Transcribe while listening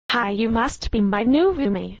Hi, you must be my new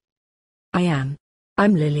roommate. I am.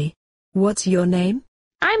 I'm Lily. What's your name?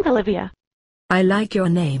 I'm Olivia. I like your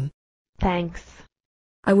name. Thanks.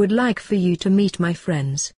 I would like for you to meet my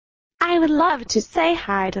friends. I would love to say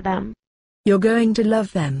hi to them. You're going to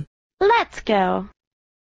love them. Let's go.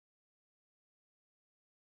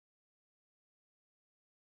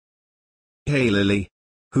 Hey Lily.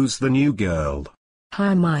 Who's the new girl?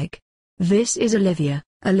 Hi Mike. This is Olivia.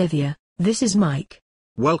 Olivia, this is Mike.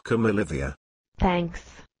 Welcome Olivia. Thanks.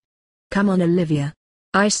 Come on Olivia.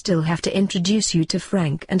 I still have to introduce you to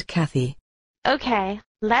Frank and Kathy. Okay,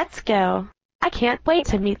 let's go. I can't wait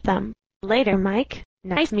to meet them. Later, Mike.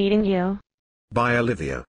 Nice meeting you. Bye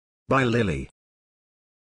Olivia. Bye Lily.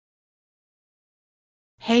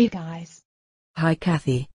 Hey guys, Hi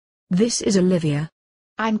Kathy. This is Olivia.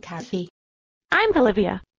 I'm Kathy. I'm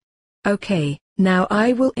Olivia. Okay, now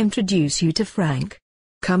I will introduce you to Frank.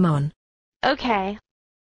 Come on. Okay.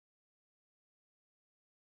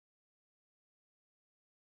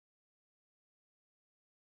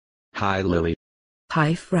 Hi Lily.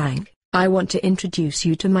 Hi Frank. I want to introduce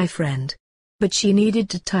you to my friend. But she needed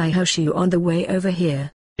to tie her shoe on the way over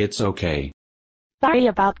here. It's okay. Sorry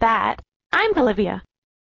about that. I'm Olivia.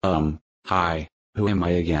 Hi, who am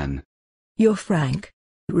I again? You're Frank.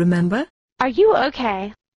 Remember? Are you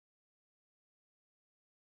okay?